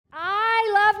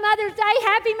Mother's Day.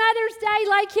 Happy Mother's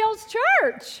Day, Lake Hills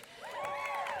Church.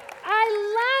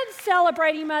 I love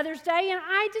celebrating Mother's Day, and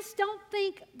I just don't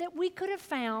think that we could have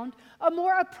found a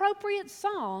more appropriate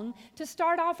song to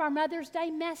start off our Mother's Day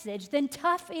message than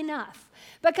Tough Enough.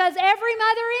 Because every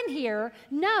mother in here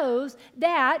knows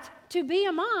that to be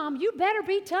a mom, you better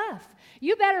be tough.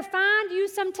 You better find you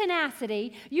some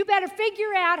tenacity. You better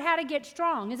figure out how to get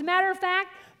strong. As a matter of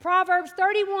fact, Proverbs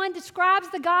 31 describes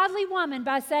the godly woman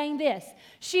by saying this: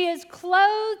 she is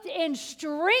clothed in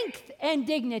strength and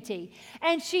dignity,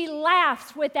 and she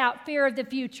laughs without fear of the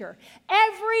future.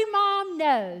 Every mom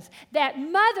knows that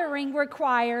mothering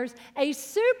requires a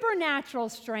supernatural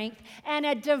strength and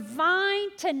a divine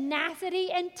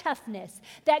tenacity and toughness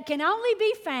that can only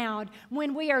be found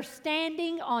when we are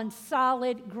standing on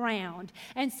solid ground.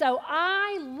 And so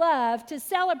I love to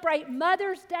celebrate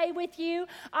Mother's Day with you.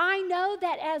 I know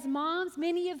that as moms,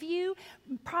 many of you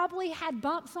probably had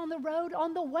bumps on the road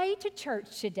on the way to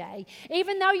church today.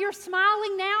 Even though you're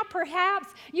smiling now, perhaps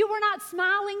you were not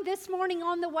smiling this morning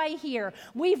on the way here.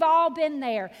 We've all been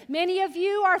there. Many of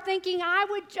you are thinking, I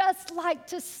would just like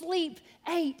to sleep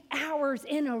 8 hours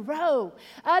in a row.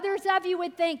 Others of you were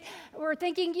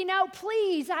thinking,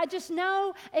 please, I just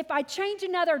know if I change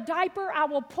another diaper, I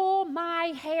will pull my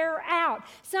hair out.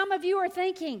 Some of you are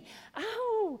thinking,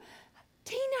 oh,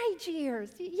 teenage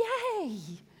years, yay,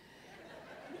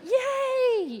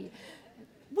 yay.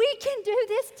 We can do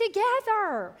this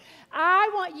together.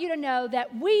 I want you to know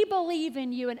that we believe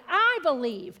in you, and I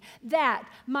believe that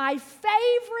my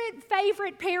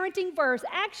favorite parenting verse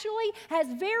actually has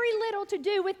very little to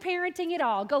do with parenting at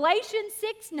all. Galatians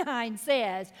 6:9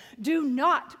 says, "Do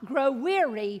not grow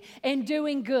weary in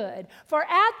doing good, for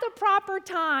at the proper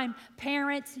time,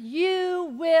 parents,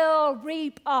 you will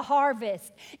reap a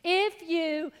harvest if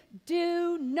you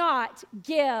do not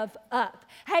give up."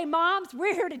 Hey, moms,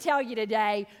 we're here to tell you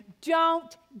today,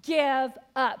 don't give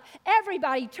up.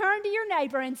 Everybody turn to your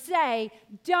neighbor and say,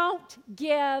 don't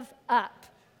give up.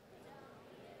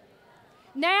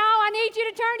 Now I need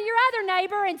you to turn to your other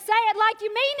neighbor and say it like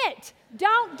you mean it.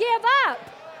 Don't give up.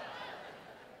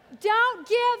 Don't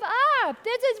give up.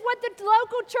 This is what the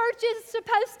local church is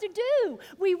supposed to do.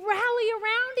 We rally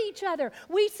around each other.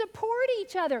 We support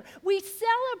each other. We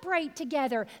celebrate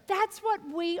together. That's what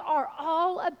we are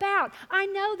all about. I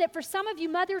know that for some of you,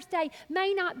 Mother's Day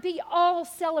may not be all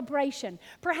celebration.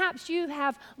 Perhaps you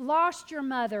have lost your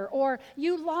mother, or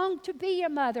you long to be a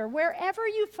mother. Wherever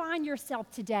you find yourself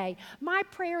today, my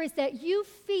prayer is that you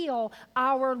feel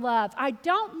our love. I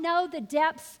don't know the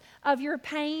depths of your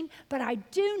pain, but I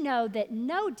do know that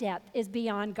no depth is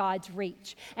beyond God's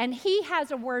reach. And He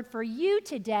has a word for you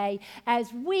today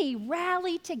as we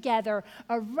rally together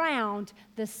around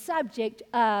the subject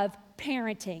of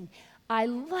parenting. I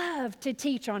love to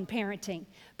teach on parenting,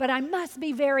 but I must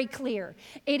be very clear.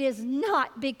 It is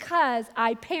not because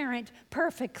I parent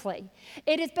perfectly.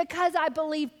 It is because I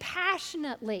believe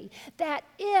passionately that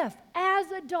if, as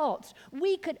adults,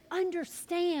 we could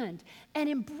understand and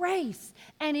embrace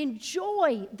and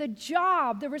enjoy the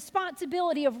job, the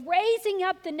responsibility of raising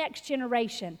up the next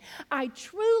generation, I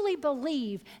truly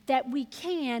believe that we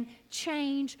can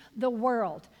change the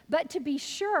world. But to be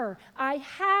sure, I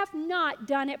have not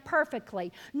done it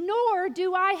perfectly, nor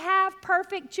do I have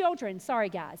perfect children. Sorry,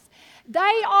 guys. They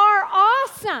are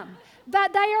awesome,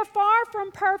 but they are far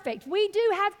from perfect. We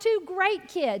do have 2 great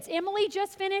kids. Emily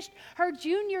just finished her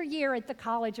junior year at the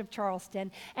College of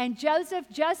Charleston, and Joseph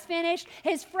just finished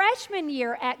his freshman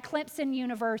year at Clemson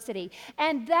University.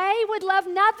 And they would love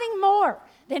nothing more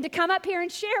than to come up here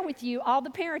and share with you all the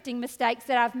parenting mistakes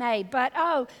that I've made. But,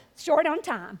 short on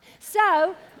time.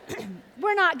 So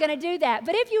we're not going to do that.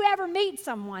 But if you ever meet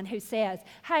someone who says,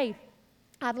 hey,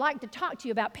 I'd like to talk to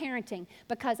you about parenting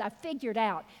because I figured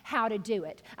out how to do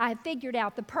it. I figured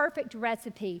out the perfect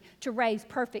recipe to raise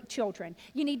perfect children.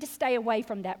 You need to stay away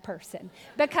from that person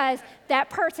because that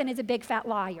person is a big fat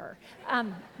liar.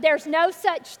 There's no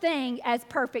such thing as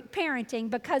perfect parenting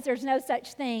because there's no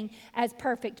such thing as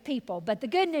perfect people. But the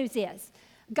good news is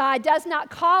God does not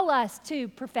call us to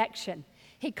perfection.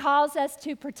 He calls us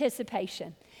to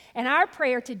participation. And our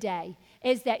prayer today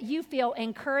is that you feel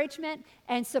encouragement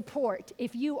and support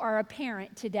if you are a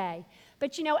parent today.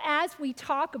 But as we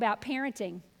talk about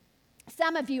parenting,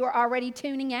 some of you are already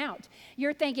tuning out.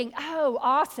 You're thinking, oh,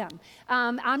 awesome.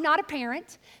 I'm not a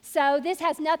parent, so this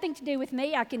has nothing to do with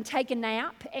me. I can take a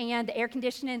nap, and the air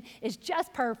conditioning is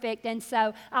just perfect, and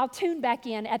so I'll tune back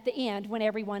in at the end when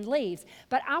everyone leaves.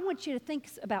 But I want you to think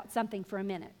about something for a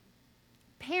minute.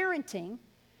 Parenting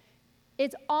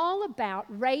It's all about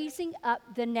raising up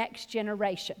the next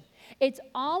generation. It's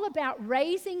all about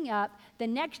raising up the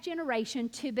next generation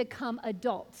to become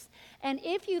adults. And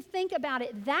if you think about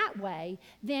it that way,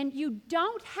 then you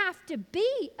don't have to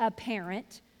be a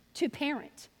parent to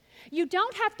parent. You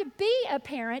don't have to be a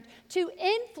parent to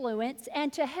influence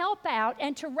and to help out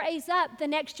and to raise up the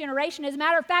next generation. As a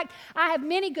matter of fact, I have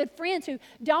many good friends who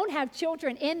don't have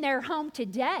children in their home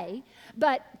today,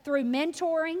 but through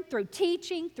mentoring, through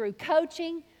teaching, through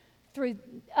coaching, through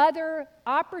other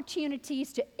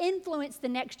opportunities to influence the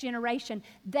next generation,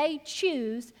 they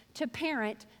choose to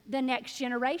parent the next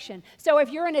generation. So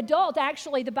if you're an adult,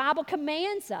 actually, the Bible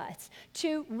commands us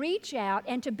to reach out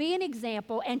and to be an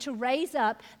example and to raise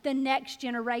up the next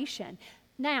generation.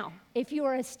 Now, if you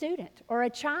are a student or a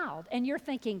child and you're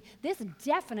thinking, this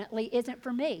definitely isn't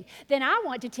for me, then I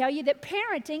want to tell you that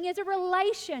parenting is a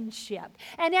relationship.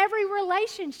 And every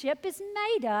relationship is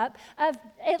made up of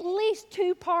at least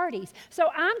two parties. So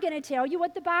I'm going to tell you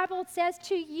what the Bible says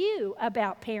to you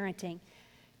about parenting.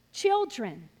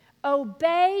 Children,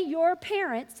 obey your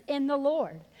parents in the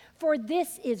Lord, for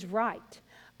this is right.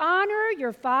 Honor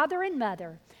your father and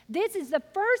mother. This is the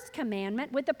first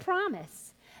commandment with a promise,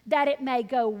 that it may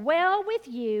go well with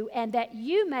you and that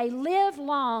you may live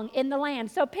long in the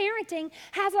land. So parenting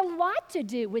has a lot to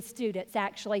do with students,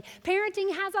 actually.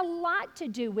 Parenting has a lot to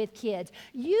do with kids.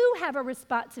 You have a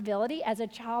responsibility as a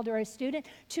child or a student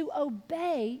to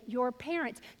obey your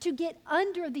parents, to get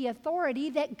under the authority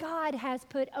that God has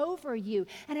put over you.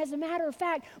 And as a matter of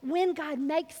fact, when God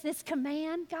makes this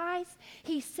command, guys,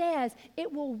 He says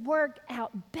it will work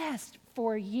out best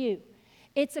for you.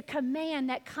 It's a command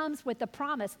that comes with a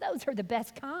promise. Those are the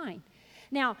best kind.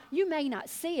 Now, you may not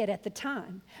see it at the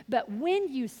time, but when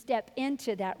you step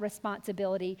into that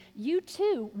responsibility, you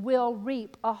too will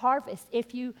reap a harvest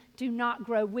if you do not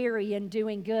grow weary in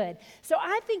doing good. So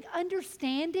I think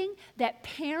understanding that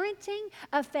parenting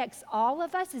affects all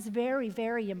of us is very,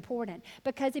 very important,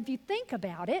 because if you think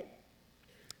about it,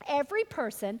 every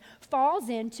person falls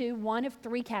into one of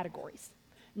three categories.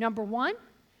 Number one,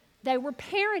 they were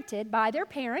parented by their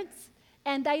parents,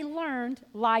 and they learned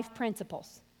life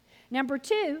principles. Number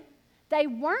two, they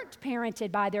weren't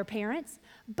parented by their parents,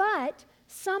 but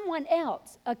someone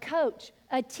else, a coach,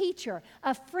 a teacher,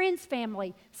 a friend's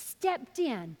family, stepped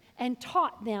in and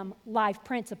taught them life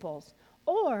principles.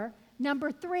 Or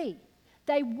number three,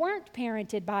 they weren't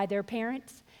parented by their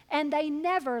parents, and they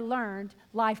never learned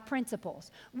life principles.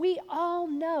 We all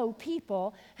know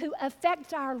people who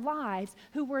affect our lives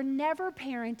who were never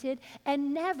parented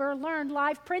and never learned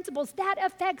life principles. That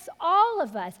affects all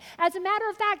of us. As a matter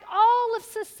of fact, all of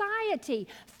society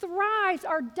thrives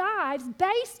or dives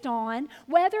based on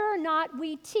whether or not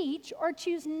we teach or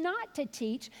choose not to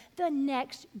teach the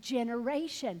next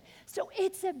generation. So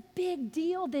it's a big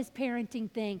deal, this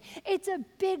parenting thing. It's a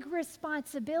big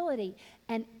responsibility.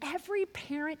 And every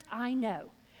parent I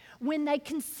know, when they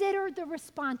consider the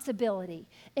responsibility,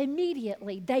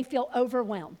 immediately they feel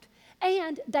overwhelmed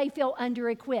and they feel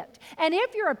under-equipped. And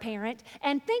if you're a parent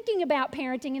and thinking about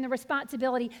parenting and the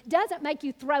responsibility doesn't make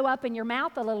you throw up in your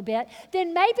mouth a little bit,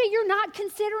 then maybe you're not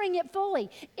considering it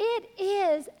fully. It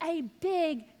is a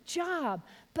big job.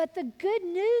 But the good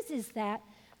news is that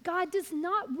God does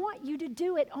not want you to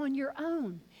do it on your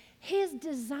own. His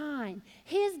design,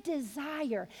 His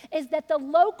desire is that the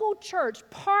local church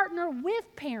partner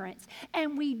with parents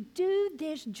and we do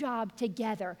this job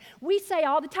together. We say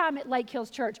all the time at Lake Hills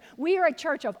Church, we are a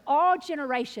church of all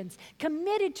generations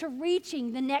committed to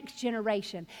reaching the next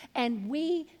generation, and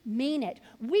we mean it.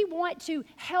 We want to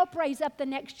help raise up the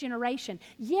next generation,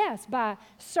 yes, by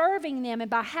serving them and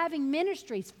by having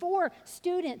ministries for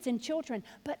students and children,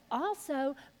 but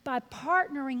also by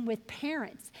partnering with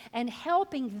parents and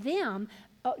helping them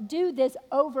do this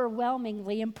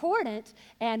overwhelmingly important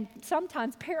and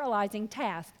sometimes paralyzing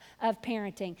task of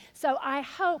parenting. So I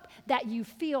hope that you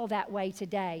feel that way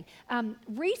today.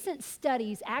 Recent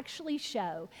studies actually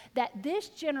show that this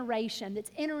generation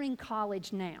that's entering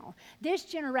college now, this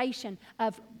generation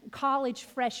of college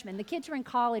freshmen, the kids are in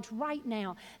college right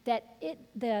now, that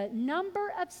the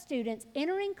number of students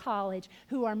entering college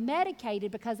who are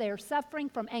medicated because they are suffering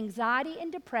from anxiety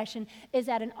and depression is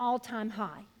at an all-time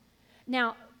high.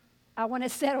 Now, I want to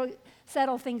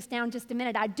settle things down just a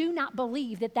minute. I do not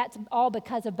believe that that's all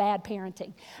because of bad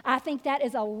parenting. I think that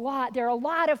is a lot. There are a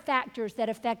lot of factors that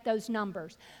affect those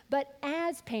numbers. But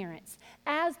as parents,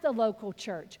 as the local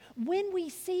church, when we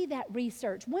see that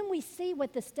research, when we see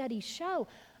what the studies show,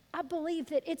 I believe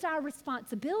that it's our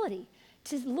responsibility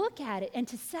to look at it and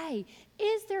to say,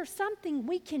 is there something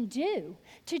we can do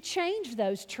to change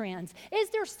those trends? Is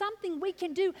there something we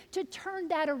can do to turn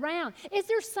that around? Is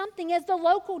there something as the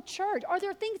local church? Are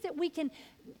there things that we can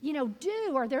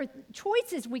do? Are there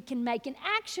choices we can make and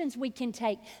actions we can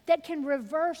take that can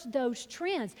reverse those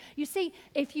trends? You see,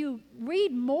 if you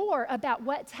read more about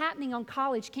what's happening on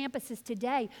college campuses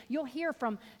today, you'll hear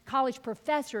from college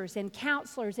professors and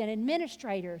counselors and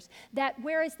administrators that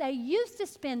whereas they used to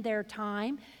spend their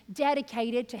time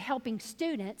dedicated to helping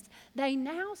students, they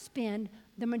now spend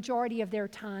the majority of their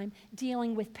time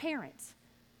dealing with parents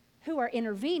who are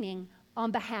intervening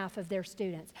on behalf of their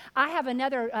students. I have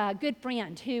another good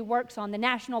friend who works on the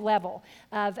national level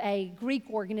of a Greek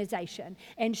organization,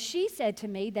 and she said to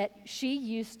me that she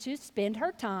used to spend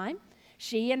her time,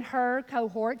 she and her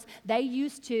cohorts, they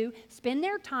used to spend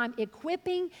their time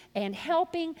equipping and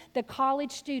helping the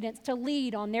college students to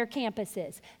lead on their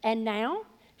campuses. And now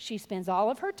she spends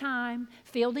all of her time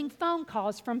fielding phone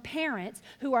calls from parents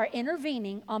who are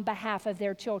intervening on behalf of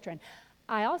their children.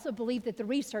 I also believe that the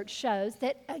research shows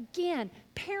that, again,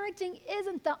 parenting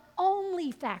isn't the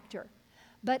only factor,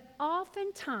 but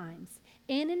oftentimes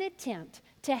in an attempt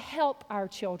to help our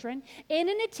children, in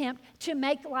an attempt to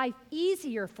make life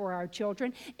easier for our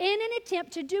children, in an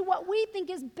attempt to do what we think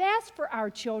is best for our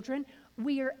children,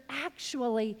 we are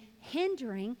actually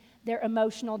hindering their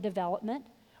emotional development.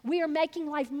 We are making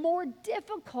life more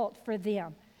difficult for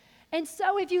them. And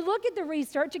so if you look at the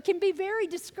research, it can be very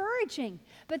discouraging.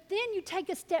 But then you take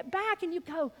a step back and you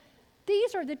go,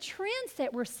 these are the trends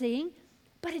that we're seeing,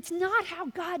 but it's not how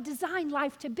God designed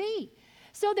life to be.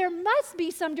 So there must be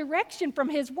some direction from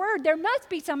His Word. There must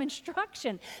be some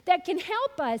instruction that can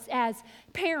help us as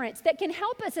parents, that can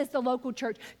help us as the local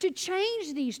church to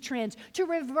change these trends, to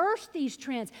reverse these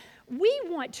trends. We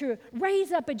want to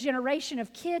raise up a generation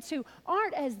of kids who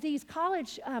aren't, as these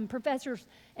college professors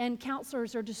and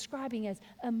counselors are describing, as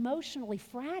emotionally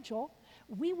fragile.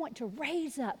 We want to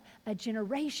raise up a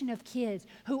generation of kids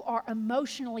who are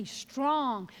emotionally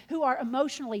strong, who are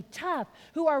emotionally tough,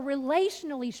 who are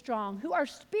relationally strong, who are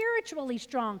spiritually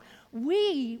strong.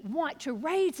 We want to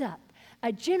raise up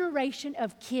a generation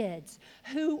of kids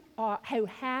who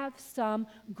have some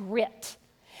grit.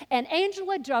 And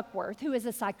Angela Duckworth, who is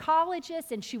a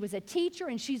psychologist and she was a teacher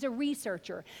and she's a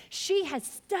researcher, she has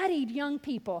studied young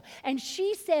people, and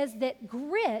she says that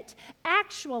grit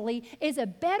actually is a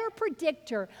better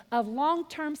predictor of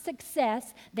long-term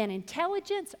success than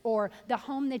intelligence or the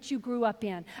home that you grew up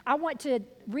in. I want to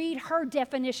read her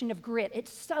definition of grit.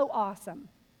 It's so awesome.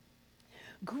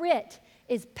 Grit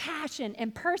is passion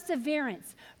and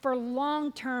perseverance for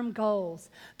long-term goals,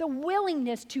 the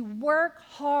willingness to work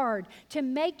hard to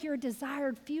make your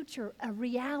desired future a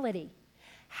reality,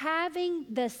 having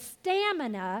the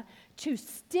stamina to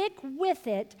stick with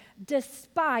it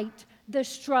despite the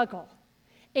struggle.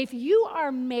 If you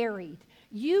are married,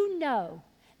 you know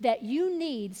that you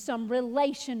need some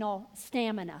relational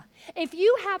stamina. If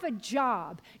you have a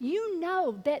job, you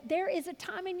know that there is a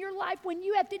time in your life when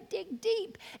you have to dig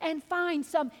deep and find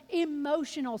some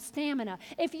emotional stamina.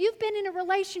 If you've been in a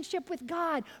relationship with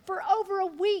God for over a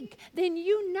week, then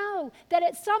you know that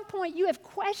at some point you have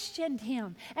questioned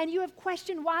Him and you have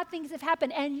questioned why things have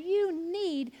happened, and you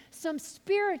need some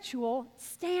spiritual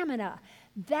stamina.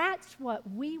 That's what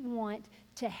we want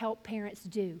to help parents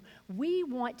do. We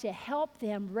want to help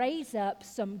them raise up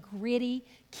some gritty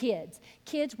kids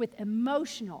with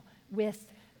emotional, with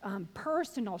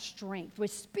personal strength,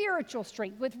 with spiritual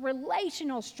strength, with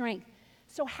relational strength.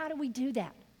 So how do we do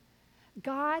that?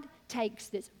 God takes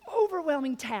this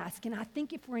overwhelming task, and I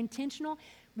think if we're intentional,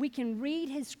 we can read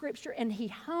His scripture and He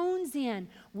hones in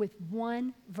with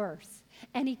one verse.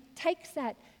 And He takes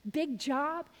that big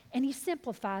job and He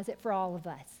simplifies it for all of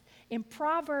us. In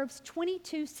Proverbs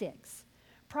 22:6,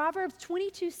 Proverbs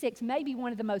 22:6 may be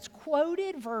one of the most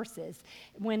quoted verses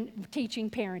when teaching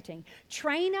parenting.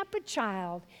 Train up a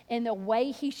child in the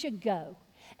way he should go,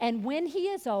 and when he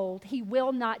is old, he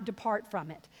will not depart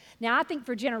from it. Now, I think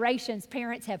for generations,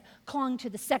 parents have clung to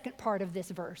the second part of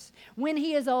this verse. When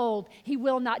he is old, he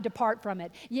will not depart from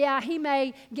it. Yeah, he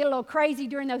may get a little crazy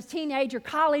during those teenage or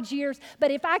college years, but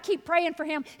if I keep praying for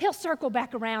him, he'll circle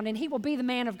back around and he will be the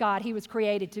man of God he was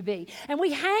created to be. And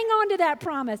we hang on to that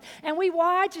promise, and we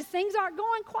watch as things aren't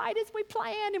going quite as we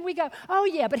planned, and we go, oh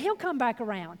yeah, but he'll come back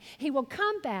around. He will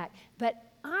come back. But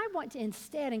I want to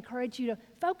instead encourage you to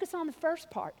focus on the first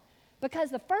part,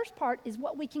 because the first part is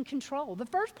what we can control. The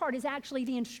first part is actually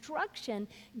the instruction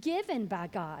given by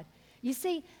God. You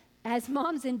see, as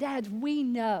moms and dads, we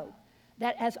know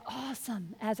that as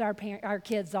awesome as our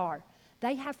kids are,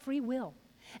 they have free will.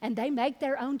 and they make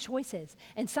their own choices.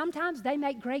 And sometimes they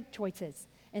make great choices,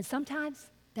 and sometimes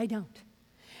they don't.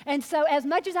 And so as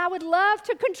much as I would love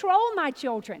to control my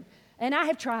children, and I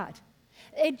have tried,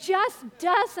 it just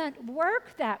doesn't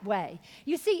work that way.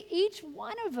 You see, each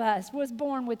one of us was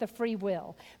born with a free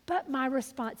will, but my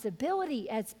responsibility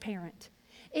as parent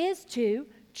is to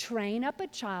train up a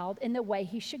child in the way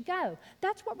he should go.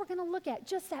 That's what we're going to look at,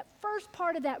 just that first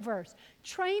part of that verse.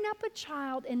 Train up a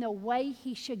child in the way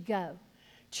he should go.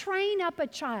 Train up a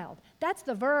child. That's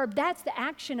the verb, that's the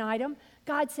action item.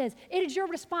 God says, it is your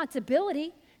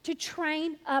responsibility to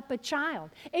train up a child.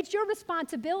 It's your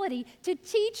responsibility to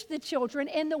teach the children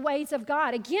in the ways of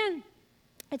God. Again,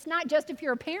 it's not just if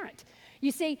you're a parent.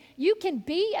 You see, you can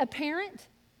be a parent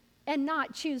and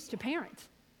not choose to parent.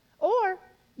 Or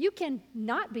you can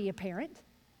not be a parent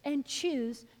and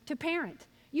choose to parent.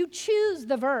 You choose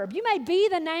the verb. You may be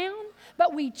the noun,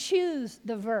 but we choose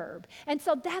the verb. And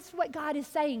so that's what God is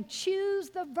saying. Choose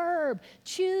the verb.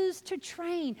 Choose to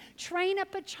train. Train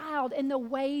up a child in the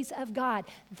ways of God.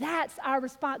 That's our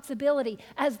responsibility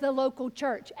as the local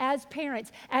church, as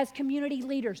parents, as community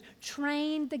leaders.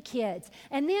 Train the kids.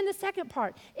 And then the second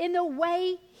part, in the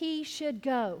way he should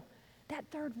go. That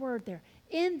third word there,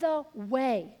 in the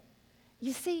way.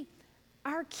 You see,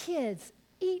 our kids,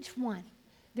 each one,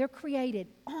 they're created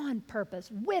on purpose,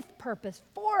 with purpose,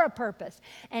 for a purpose.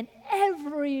 And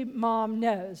every mom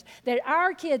knows that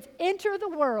our kids enter the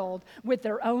world with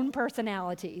their own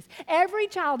personalities. Every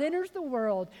child enters the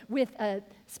world with a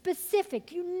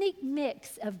specific, unique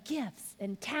mix of gifts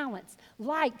and talents,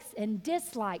 likes and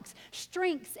dislikes,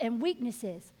 strengths and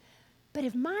weaknesses. But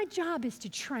if my job is to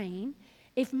train,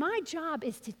 if my job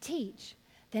is to teach,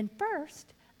 then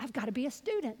first, I've got to be a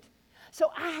student. So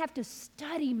I have to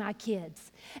study my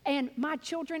kids. And my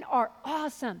children are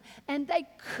awesome. And they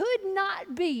could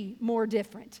not be more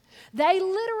different. They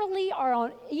literally are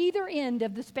on either end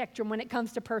of the spectrum when it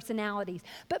comes to personalities.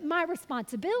 But my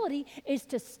responsibility is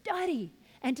to study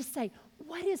and to say,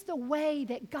 what is the way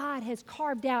that God has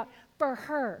carved out for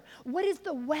her? What is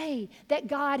the way that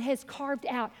God has carved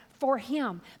out for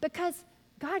him? Because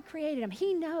God created them.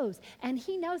 He knows. And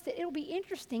he knows that it'll be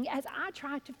interesting as I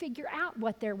try to figure out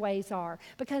what their ways are.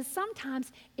 Because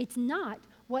sometimes it's not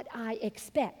what I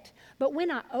expect. But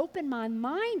when I open my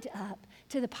mind up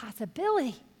to the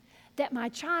possibility that my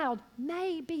child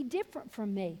may be different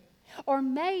from me or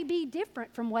may be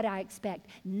different from what I expect,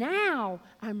 now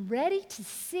I'm ready to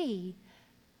see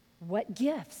what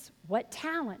gifts, what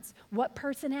talents, what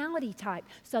personality type,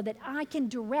 so that I can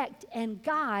direct and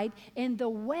guide in the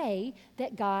way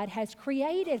that God has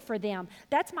created for them.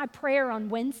 That's my prayer on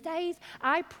Wednesdays.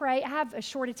 I pray, I have a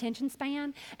short attention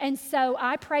span, and so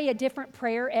I pray a different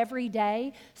prayer every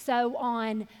day. So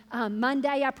on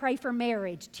Monday, I pray for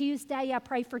marriage. Tuesday, I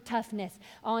pray for toughness.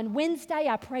 On Wednesday,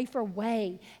 I pray for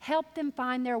way. Help them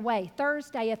find their way.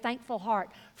 Thursday, a thankful heart.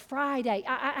 Friday,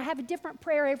 I have a different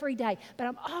prayer every day, but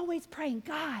I'm always praying,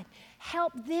 God,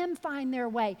 help them find their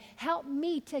way. Help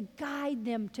me to guide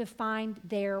them to find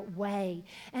their way.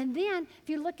 And then, if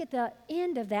you look at the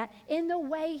end of that, in the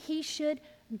way he should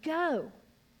go.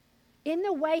 In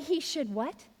the way he should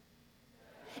what?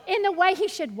 In the way he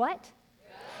should what?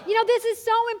 You know, this is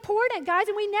so important, guys,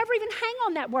 and we never even hang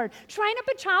on that word. Train up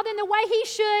a child in the way he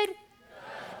should.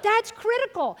 That's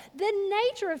critical. The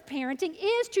nature of parenting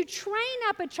is to train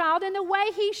up a child in the way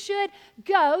he should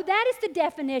go. That is the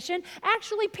definition.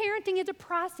 Actually, parenting is a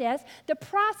process, the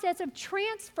process of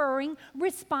transferring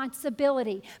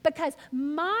responsibility. Because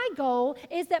my goal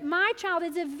is that my child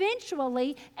is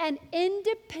eventually an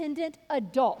independent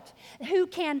adult who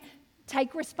can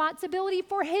take responsibility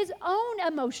for his own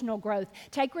emotional growth.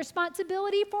 Take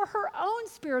responsibility for her own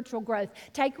spiritual growth.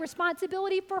 Take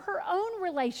responsibility for her own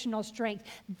relational strength.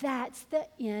 That's the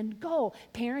end goal.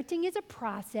 Parenting is a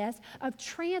process of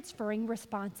transferring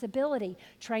responsibility.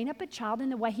 Train up a child in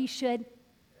the way he should.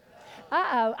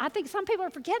 I think some people are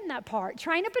forgetting that part.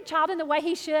 Train up a child in the way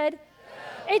he should.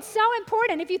 It's so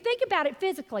important. If you think about it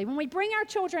physically, when we bring our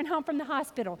children home from the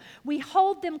hospital, we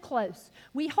hold them close.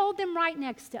 We hold them right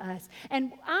next to us.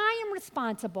 And I am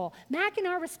responsible, Mac and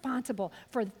I are responsible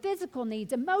for the physical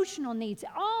needs, emotional needs,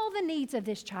 all the needs of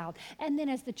this child. And then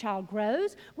as the child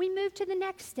grows, we move to the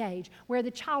next stage where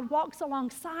the child walks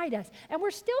alongside us and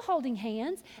we're still holding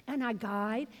hands and I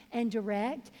guide and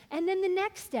direct. And then the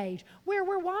next stage where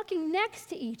we're walking next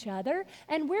to each other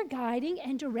and we're guiding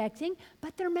and directing,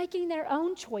 but they're making their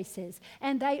own choices,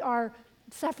 and they are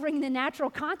suffering the natural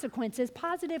consequences,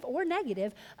 positive or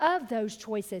negative, of those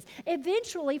choices.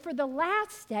 Eventually, for the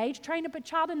last stage, train up a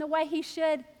child in the way he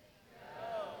should.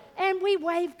 and we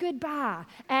wave goodbye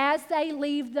as they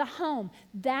leave the home.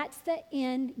 That's the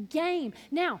end game.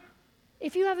 Now,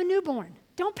 if you have a newborn,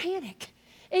 don't panic.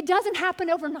 It doesn't happen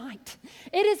overnight.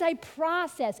 It is a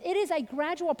process. It is a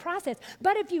gradual process.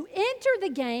 But if you enter the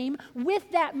game with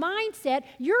that mindset,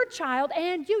 your child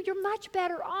and you're much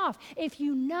better off if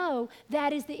you know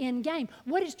that is the end game.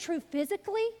 What is true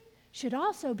physically should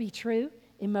also be true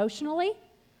emotionally,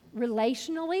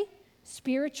 relationally,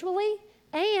 spiritually,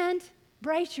 and,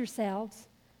 brace yourselves,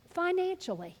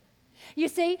 financially. You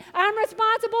see, I'm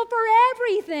responsible for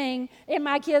everything in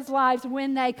my kids' lives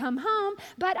when they come home,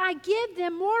 but I give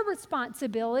them more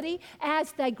responsibility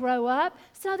as they grow up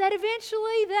so that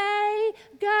eventually they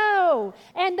go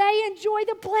and they enjoy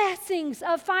the blessings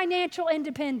of financial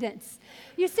independence.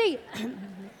 You see,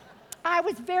 I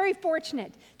was very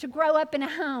fortunate to grow up in a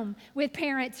home with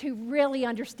parents who really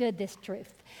understood this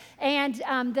truth. And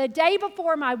the day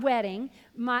before my wedding,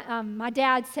 my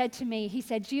dad said to me, he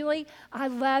said, "Julie, I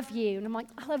love you." And I'm like,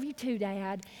 "I love you too,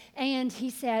 Dad." And he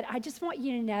said, "I just want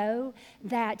you to know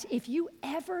that if you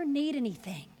ever need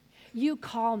anything, you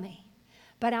call me,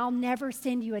 but I'll never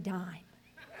send you a dime."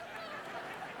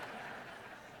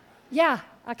 Yeah,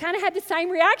 I kind of had the same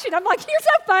reaction. I'm like, "You're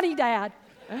so funny, Dad."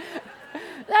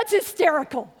 That's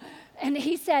hysterical. And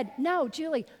he said, "No,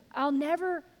 Julie, I'll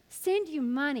never send you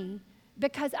money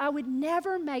because I would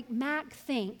never make Mac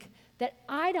think that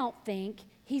I don't think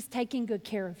he's taking good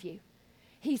care of you."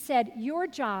 He said, "Your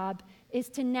job is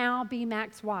to now be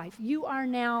Mac's wife. You are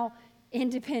now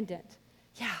independent."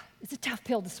 Yeah, it's a tough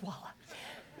pill to swallow.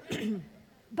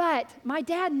 But my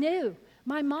dad knew,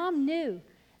 my mom knew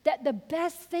that the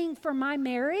best thing for my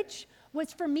marriage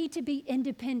was for me to be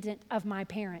independent of my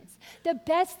parents. The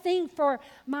best thing for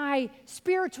my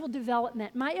spiritual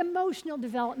development, my emotional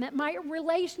development, my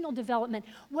relational development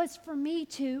was for me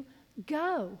to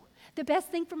go. The best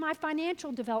thing for my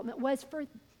financial development was for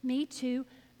me to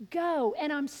go.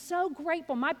 And I'm so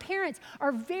grateful. My parents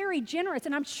are very generous,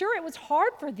 and I'm sure it was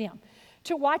hard for them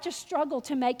to watch us struggle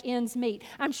to make ends meet.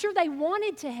 I'm sure they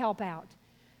wanted to help out,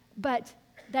 but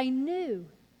they knew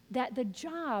that the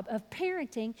job of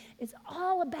parenting is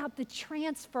all about the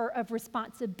transfer of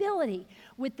responsibility,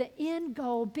 with the end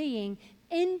goal being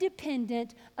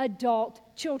independent adult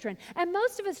children. And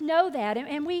most of us know that,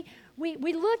 and we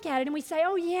look at it and we say,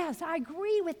 "Oh yes, I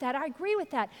agree with that, I agree with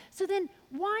that." So then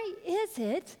why is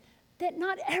it that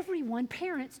not everyone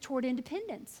parents toward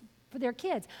independence for their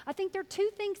kids? I think there are two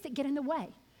things that get in the way.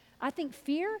 I think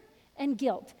fear and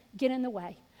guilt get in the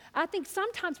way. I think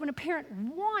sometimes when a parent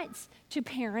wants to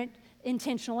parent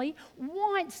intentionally,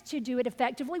 wants to do it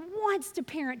effectively, wants to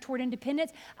parent toward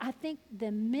independence, I think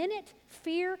the minute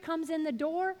fear comes in the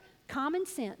door, common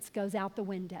sense goes out the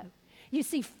window. You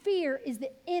see, fear is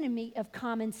the enemy of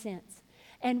common sense.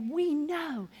 And we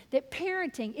know that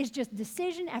parenting is just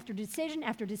decision after decision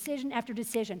after decision after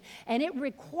decision. And it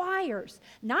requires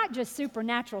not just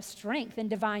supernatural strength and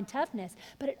divine toughness,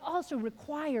 but it also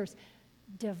requires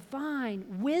divine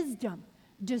wisdom,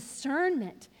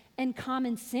 discernment, and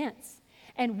common sense.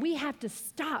 And we have to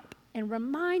stop and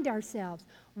remind ourselves,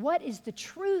 what is the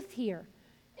truth here?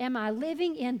 Am I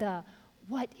living in the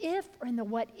what if or in the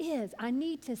what is? I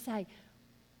need to say,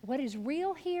 what is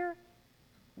real here?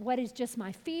 What is just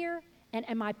my fear? And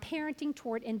am I parenting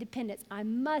toward independence? I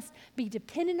must be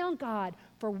dependent on God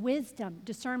for wisdom,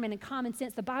 discernment, and common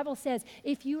sense. The Bible says,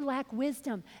 if you lack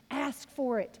wisdom, ask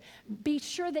for it. Be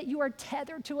sure that you are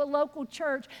tethered to a local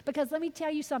church, because let me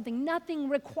tell you something, nothing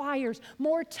requires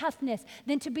more toughness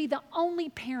than to be the only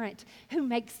parent who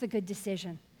makes the good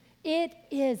decision. It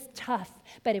is tough,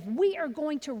 but if we are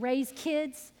going to raise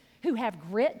kids who have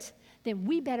grit, then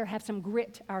we better have some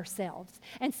grit ourselves.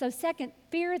 And so second,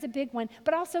 fear is a big one,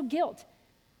 but also guilt.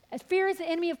 As fear is the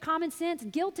enemy of common sense,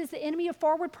 guilt is the enemy of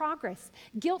forward progress.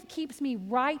 Guilt keeps me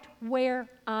right where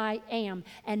I am.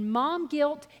 And mom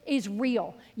guilt is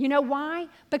real. You know why?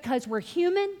 Because we're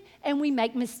human and we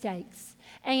make mistakes.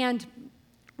 And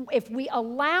if we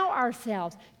allow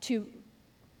ourselves to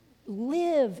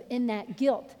live in that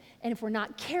guilt, and if we're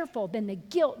not careful, then the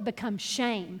guilt becomes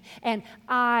shame. And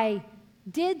I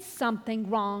did something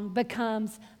wrong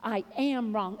becomes I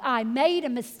am wrong. I made a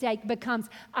mistake becomes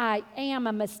I am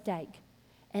a mistake.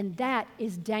 And that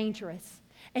is dangerous.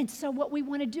 And so what we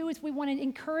want to do is we want to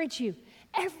encourage you.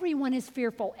 Everyone is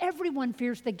fearful. Everyone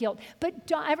fears the guilt. But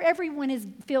everyone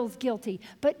feels guilty.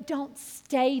 But don't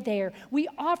stay there. We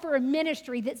offer a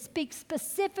ministry that speaks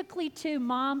specifically to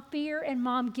mom fear and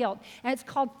mom guilt. And it's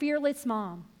called Fearless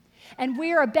Mom. And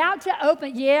we're about to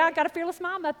open, yeah, I got a Fearless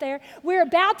Mom up there. We're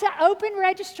about to open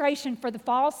registration for the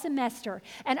fall semester.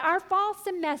 And our fall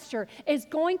semester is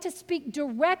going to speak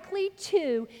directly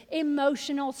to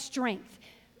emotional strength.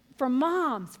 For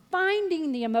moms,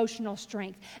 finding the emotional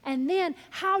strength. And then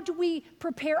how do we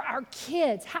prepare our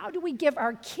kids? How do we give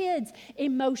our kids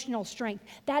emotional strength?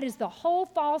 That is the whole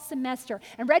fall semester.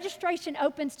 And registration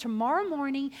opens tomorrow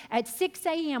morning at 6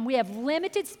 a.m. We have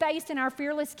limited space in our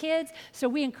Fearless Kids, so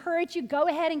we encourage you, go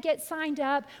ahead and get signed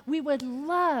up. We would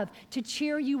love to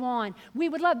cheer you on.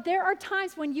 There are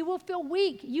times when you will feel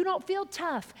weak. You don't feel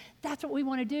tough. That's what we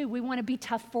want to do. We want to be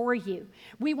tough for you.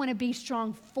 We want to be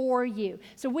strong for you.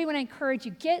 So we want to encourage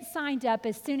you, get signed up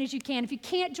as soon as you can. If you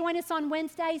can't join us on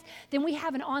Wednesdays, then we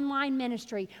have an online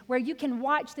ministry where you can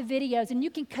watch the videos and you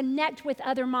can connect with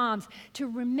other moms to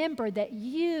remember that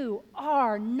you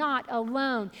are not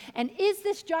alone. And is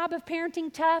this job of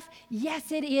parenting tough?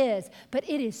 Yes, it is. But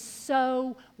it is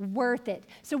so worth it.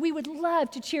 So we would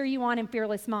love to cheer you on in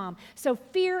Fearless Mom. So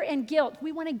fear and guilt,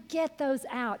 we want to get those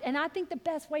out. And I think the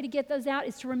best way to get those out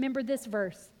is to remember this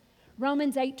verse,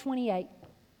 Romans 8:28.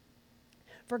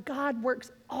 For God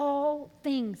works all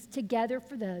things together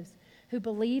for those who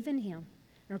believe in him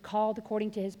and are called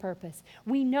according to his purpose.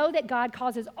 We know that God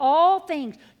causes all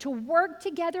things to work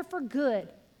together for good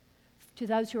to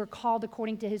those who are called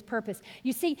according to his purpose.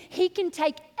 You see, he can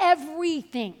take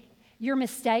everything, your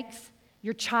mistakes,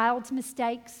 your child's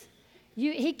mistakes,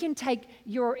 he can take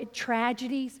your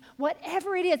tragedies,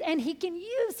 whatever it is, and he can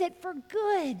use it for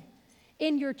good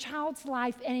in your child's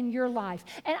life and in your life.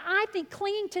 And I think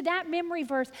clinging to that memory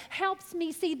verse helps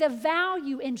me see the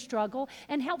value in struggle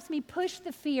and helps me push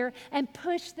the fear and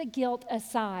push the guilt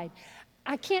aside.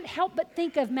 I can't help but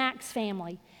think of Mac's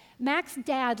family. Mac's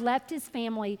dad left his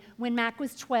family when Mac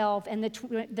was 12 and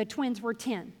the twins were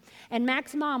 10. And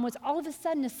Mac's mom was all of a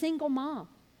sudden a single mom.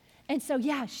 And so,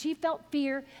 yeah, she felt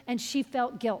fear and she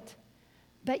felt guilt.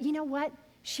 But you know what?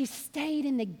 She stayed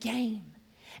in the game.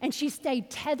 And she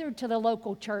stayed tethered to the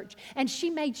local church. And she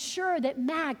made sure that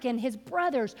Mac and his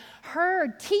brothers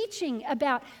heard teaching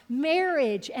about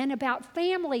marriage and about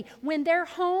family. When their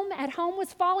home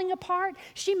was falling apart,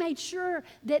 she made sure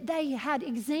that they had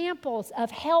examples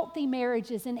of healthy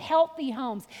marriages and healthy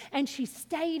homes. And she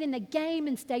stayed in the game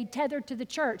and stayed tethered to the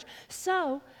church.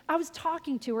 So I was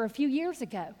talking to her a few years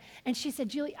ago. And she said,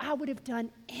 Julie, I would have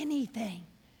done anything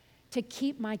to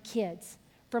keep my kids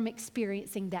from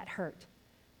experiencing that hurt.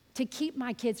 To keep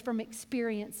my kids from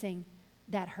experiencing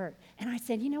that hurt. And I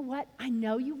said, you know what? I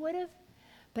know you would have,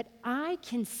 but I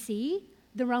can see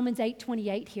the Romans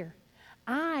 8:28 here.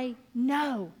 I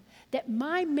know that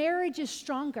my marriage is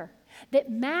stronger,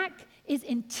 that Mac is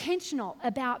intentional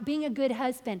about being a good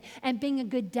husband and being a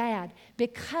good dad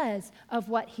because of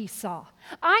what he saw.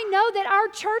 I know that our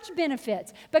church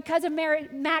benefits because of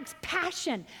Mac's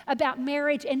passion about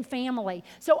marriage and family.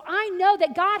 So I know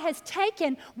that God has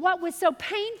taken what was so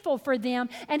painful for them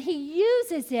and he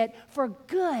uses it for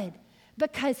good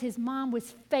because his mom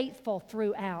was faithful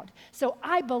throughout. So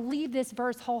I believe this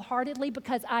verse wholeheartedly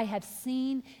because I have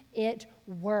seen it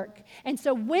work. And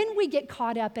so when we get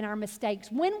caught up in our mistakes,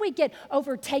 when we get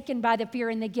overtaken by the fear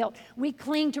and the guilt, we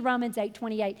cling to Romans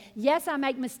 8:28. Yes, I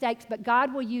make mistakes, but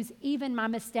God will use even my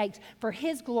mistakes for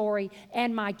his glory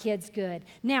and my kids' good.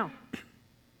 Now,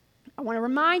 I want to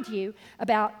remind you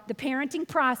about the parenting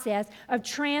process of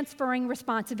transferring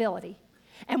responsibility.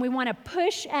 And we want to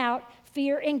push out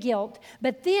fear and guilt.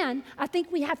 But then I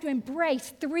think we have to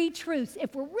embrace three truths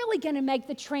if we're really going to make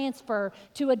the transfer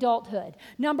to adulthood.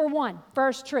 Number one,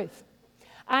 first truth.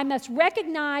 I must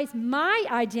recognize my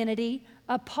identity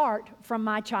apart from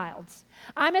my child's.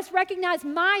 I must recognize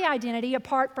my identity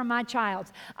apart from my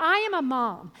child's. I am a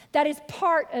mom. That is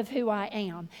part of who I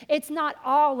am. It's not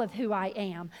all of who I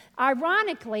am.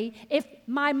 Ironically, if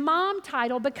my mom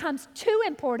title becomes too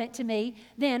important to me,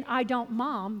 then I don't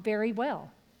mom very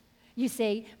well. You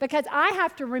see, because I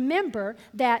have to remember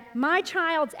that my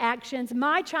child's actions,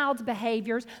 my child's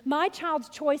behaviors, my child's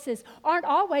choices aren't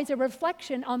always a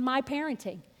reflection on my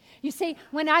parenting. You see,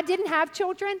 when I didn't have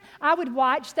children, I would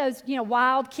watch those,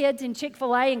 wild kids in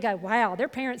Chick-fil-A and go, wow, their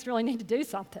parents really need to do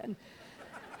something.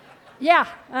 Yeah,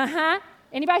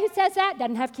 Anybody who says that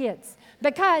doesn't have kids.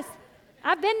 Because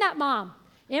I've been that mom.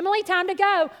 Emily, time to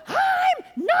go. I'm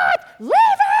not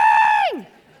leaving!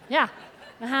 Yeah,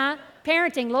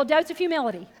 Parenting, a little dose of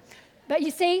humility. But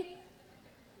you see,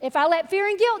 if I let fear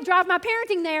and guilt drive my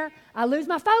parenting there, I lose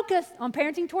my focus on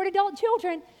parenting toward adult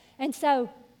children. And so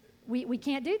we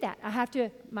can't do that. I have to,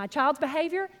 my child's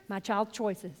behavior, my child's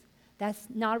choices. That's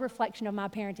not a reflection of my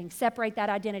parenting. Separate that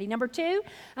identity. Number two,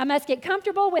 I must get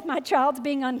comfortable with my child's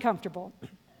being uncomfortable.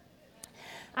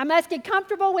 I must get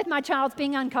comfortable with my child's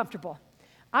being uncomfortable.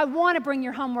 I want to bring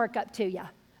your homework up to you.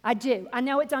 I do. I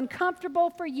know it's uncomfortable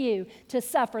for you to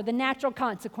suffer the natural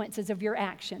consequences of your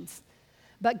actions.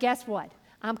 But guess what?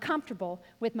 I'm comfortable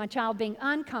with my child being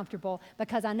uncomfortable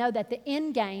because I know that the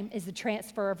end game is the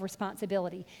transfer of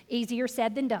responsibility. Easier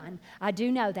said than done. I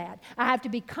do know that. I have to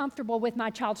be comfortable with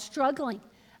my child struggling.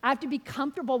 I have to be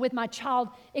comfortable with my child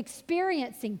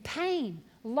experiencing pain,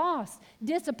 loss,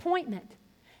 disappointment.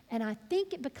 And I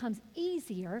think it becomes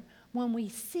easier when we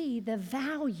see the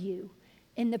value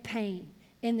in the pain,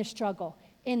 in the struggle,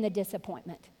 in the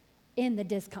disappointment, in the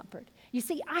discomfort. You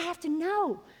see, I have to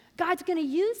know God's going to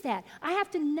use that. I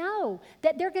have to know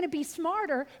that they're going to be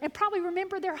smarter and probably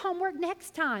remember their homework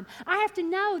next time. I have to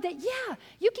know that, yeah,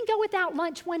 you can go without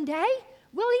lunch one day.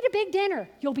 We'll eat a big dinner.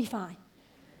 You'll be fine.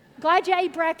 Glad you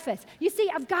ate breakfast. You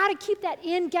see, I've got to keep that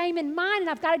end game in mind, and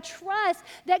I've got to trust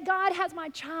that God has my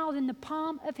child in the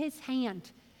palm of his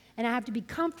hand. And I have to be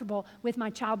comfortable with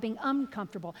my child being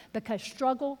uncomfortable because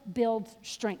struggle builds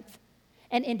strength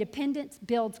and independence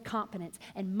builds confidence.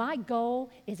 And my goal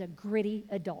is a gritty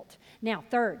adult. Now,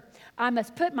 third, I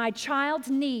must put my child's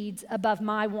needs above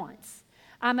my wants.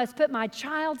 I must put my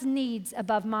child's needs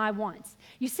above my wants.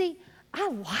 You see, I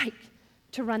like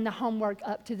to run the homework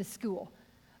up to the school.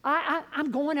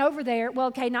 I'm going over there. Well,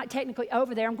 okay, not technically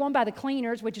over there. I'm going by the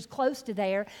cleaners, which is close to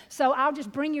there. So I'll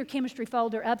just bring your chemistry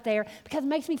folder up there because it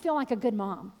makes me feel like a good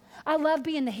mom. I love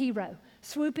being the hero,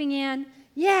 swooping in.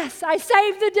 Yes, I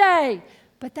saved the day.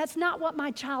 But that's not what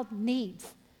my child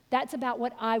needs. That's about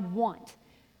what I want.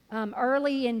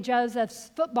 Early in Joseph's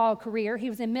football career,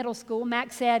 he was in middle school.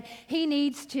 Max said he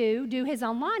needs to do his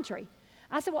own laundry.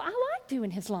 I said, well, I like doing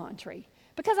his laundry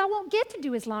because I won't get to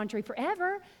do his laundry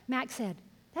forever. Max said,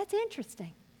 that's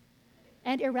interesting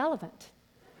and irrelevant.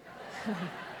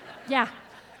 Yeah,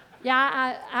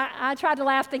 I tried to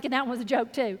laugh thinking that one was a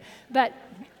joke too. But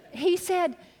he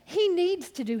said he needs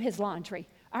to do his laundry.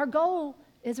 Our goal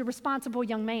is a responsible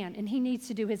young man, and he needs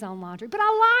to do his own laundry. But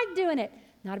I like doing it.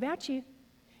 Not about you.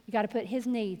 You got to put his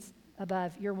needs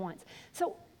above your wants.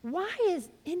 So why is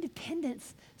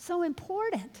independence so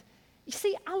important? You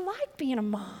see, I like being a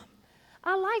mom.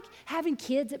 I like having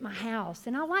kids at my house,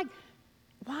 and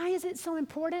why is it so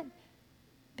important?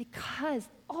 Because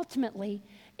ultimately,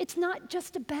 it's not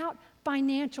just about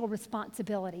financial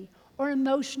responsibility or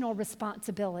emotional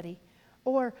responsibility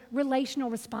or relational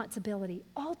responsibility.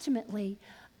 Ultimately,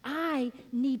 I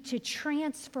need to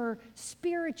transfer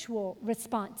spiritual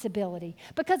responsibility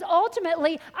because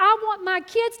ultimately, I want my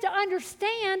kids to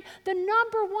understand the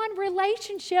number one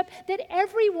relationship that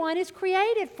everyone is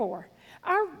created for.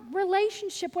 Our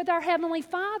relationship with our Heavenly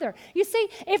Father. You see,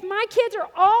 if my kids are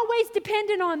always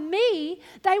dependent on me,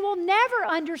 they will never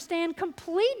understand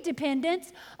complete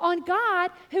dependence on God,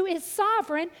 who is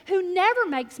sovereign, who never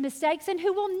makes mistakes, and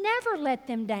who will never let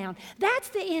them down. That's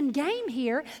the end game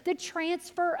here, the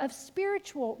transfer of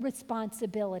spiritual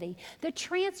responsibility, the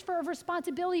transfer of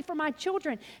responsibility for my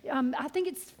children. I think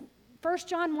it's 1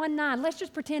 John 1:9. Let's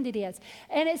just pretend it is.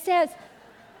 And it says,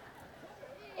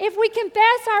 if we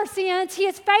confess our sins, he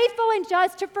is faithful and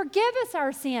just to forgive us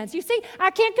our sins. You see,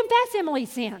 I can't confess Emily's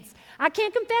sins. I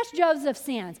can't confess Joseph's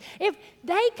sins. If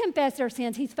they confess their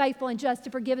sins, he's faithful and just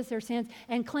to forgive us their sins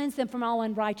and cleanse them from all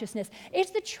unrighteousness. It's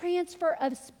the transfer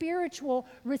of spiritual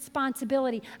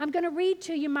responsibility. I'm going to read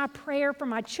to you my prayer for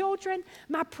my children,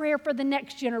 my prayer for the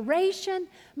next generation,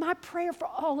 my prayer for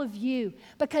all of you.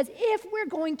 Because if we're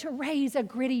going to raise a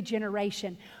gritty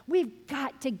generation, we've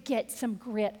got to get some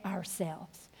grit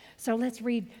ourselves. So let's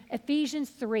read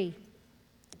Ephesians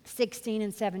 3:16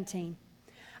 and 17.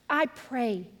 I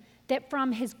pray that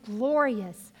from his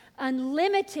glorious,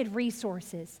 unlimited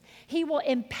resources, he will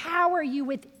empower you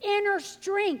with inner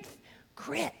strength,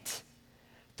 grit,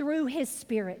 through his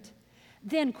Spirit.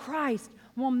 Then Christ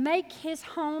will make his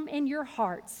home in your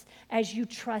hearts as you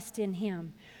trust in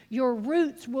him. Your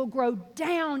roots will grow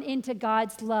down into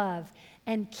God's love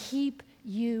and keep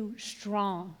you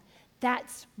strong.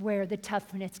 That's where the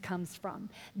toughness comes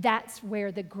from. That's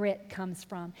where the grit comes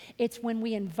from. It's when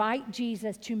we invite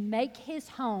Jesus to make his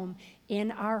home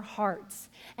in our hearts,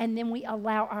 and then we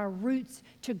allow our roots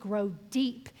to grow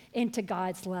deep into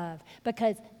God's love.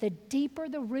 Because the deeper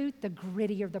the root, the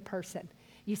grittier the person.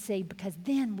 You see, because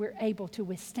then we're able to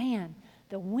withstand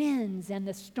the winds and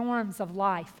the storms of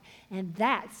life. And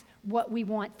that's what we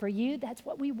want for you. That's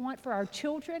what we want for our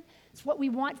children. It's what we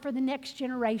want for the next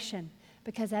generation.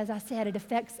 Because as I said, it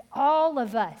affects all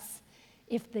of us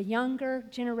if the younger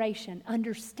generation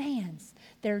understands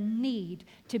their need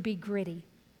to be gritty.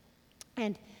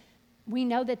 And we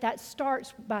know that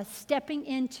starts by stepping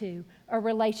into a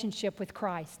relationship with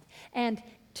Christ. And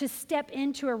to step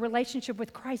into a relationship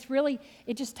with Christ, really,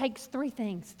 it just takes three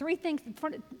things. Three,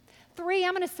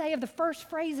 I'm going to say, of the first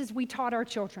phrases we taught our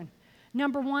children.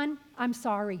 Number one, I'm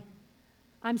sorry.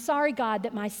 I'm sorry, God,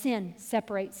 that my sin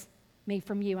separates me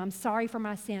from you. I'm sorry for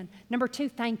my sin. Number two,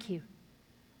 thank you.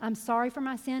 I'm sorry for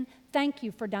my sin. Thank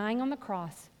you for dying on the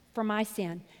cross for my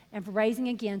sin and for raising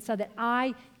again so that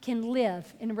I can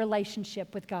live in a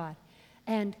relationship with God.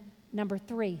 And number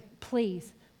three,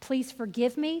 please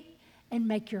forgive me and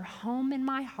make your home in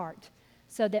my heart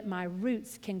so that my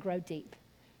roots can grow deep.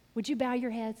 Would you bow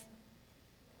your heads?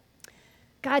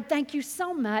 God, thank you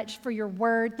so much for your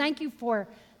word. Thank you for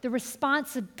the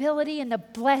responsibility and the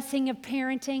blessing of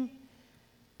parenting.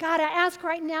 God, I ask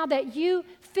right now that you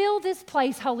fill this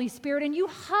place, Holy Spirit, and you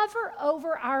hover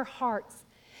over our hearts.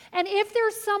 And if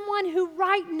there's someone who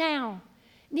right now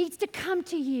needs to come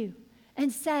to you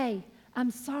and say, I'm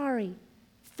sorry,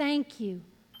 thank you,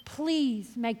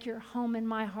 please make your home in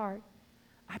my heart,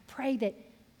 I pray that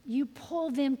you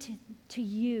pull them to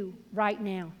you right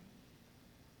now.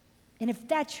 And if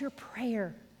that's your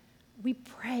prayer, we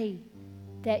pray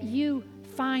that you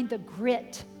find the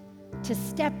grit to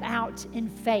step out in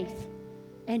faith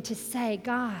and to say,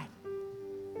 God,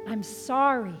 I'm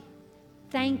sorry,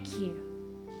 thank you.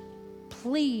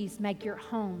 Please make your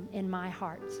home in my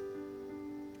heart.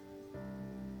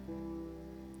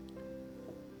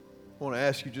 I want to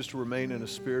ask you just to remain in a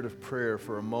spirit of prayer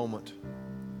for a moment.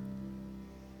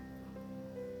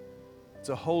 It's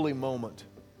a holy moment.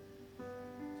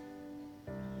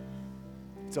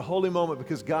 It's a holy moment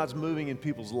because God's moving in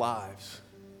people's lives.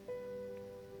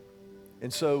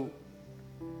 And so,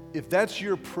 if that's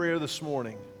your prayer this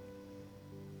morning,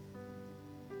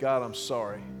 God, I'm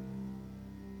sorry.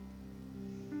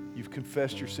 You've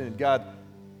confessed your sin. God,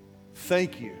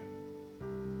 thank you,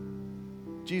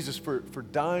 Jesus, for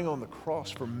dying on the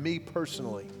cross for me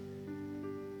personally.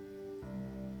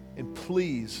 And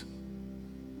please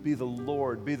be the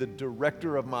Lord, be the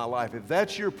director of my life. If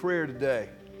that's your prayer today,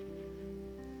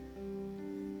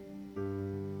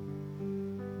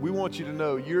 we want you to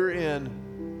know you're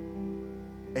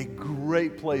in a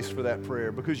great place for that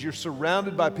prayer because you're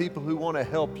surrounded by people who want to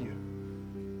help you,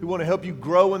 who want to help you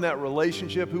grow in that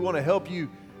relationship, who want to help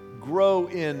you grow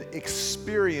in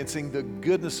experiencing the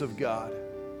goodness of God.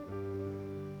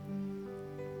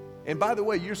 And by the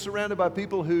way, you're surrounded by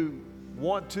people who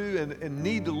want to and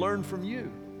need to learn from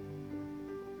you.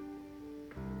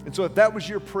 And so if that was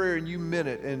your prayer and you meant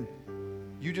it and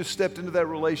you just stepped into that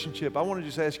relationship, I want to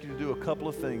just ask you to do a couple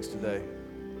of things today.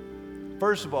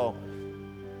 First of all,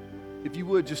 if you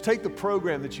would, just take the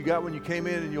program that you got when you came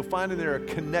in and you'll find in there a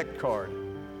Connect card.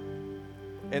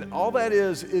 And all that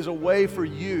is a way for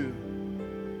you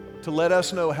to let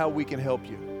us know how we can help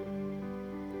you.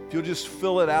 If you'll just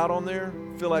fill it out on there,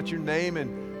 fill out your name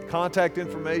and contact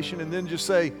information, and then just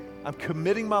say, I'm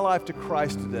committing my life to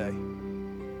Christ today.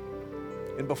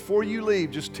 And before you leave,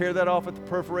 just tear that off at the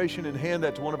perforation and hand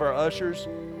that to one of our ushers.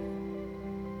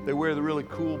 They wear the really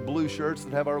cool blue shirts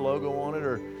that have our logo on it,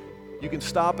 or you can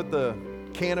stop at the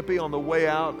canopy on the way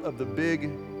out of the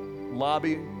big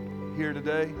lobby here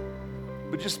today.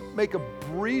 But just make a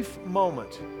brief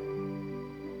moment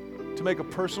to make a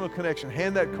personal connection.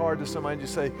 Hand that card to somebody and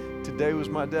just say, today was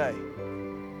my day.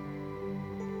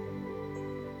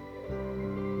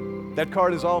 That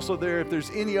card is also there if there's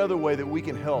any other way that we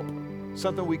can help,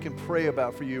 something we can pray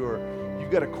about for you, or you've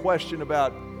got a question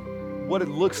about what it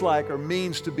looks like or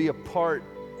means to be a part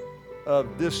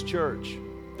of this church.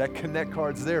 That Connect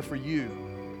card's there for you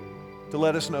to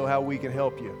let us know how we can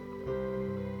help you.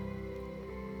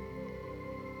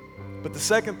 But the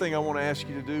second thing I want to ask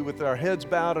you to do, with our heads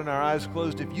bowed and our eyes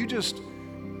closed, if you just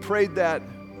prayed that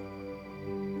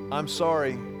I'm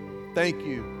sorry, thank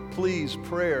you, please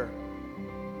prayer,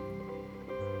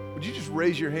 would you just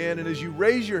raise your hand? And as you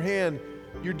raise your hand,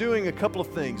 you're doing a couple of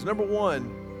things. Number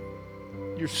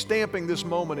one, you're stamping this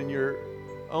moment in your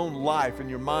own life, in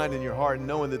your mind, in your heart, and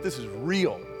knowing that this is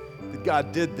real, that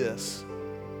God did this.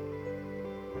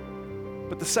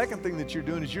 But the second thing that you're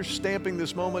doing is you're stamping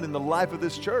this moment in the life of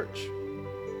this church.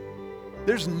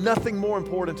 There's nothing more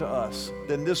important to us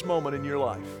than this moment in your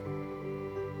life.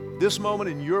 This moment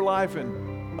in your life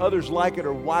and others like it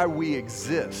are why we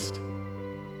exist.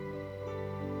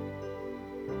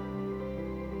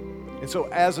 And so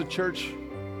as a church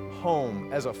home,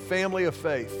 as a family of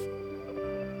faith,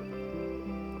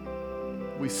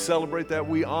 we celebrate that,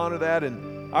 we honor that,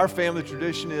 and our family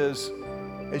tradition is,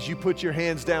 as you put your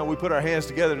hands down, we put our hands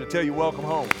together to tell you welcome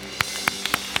home.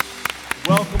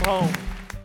 Welcome home.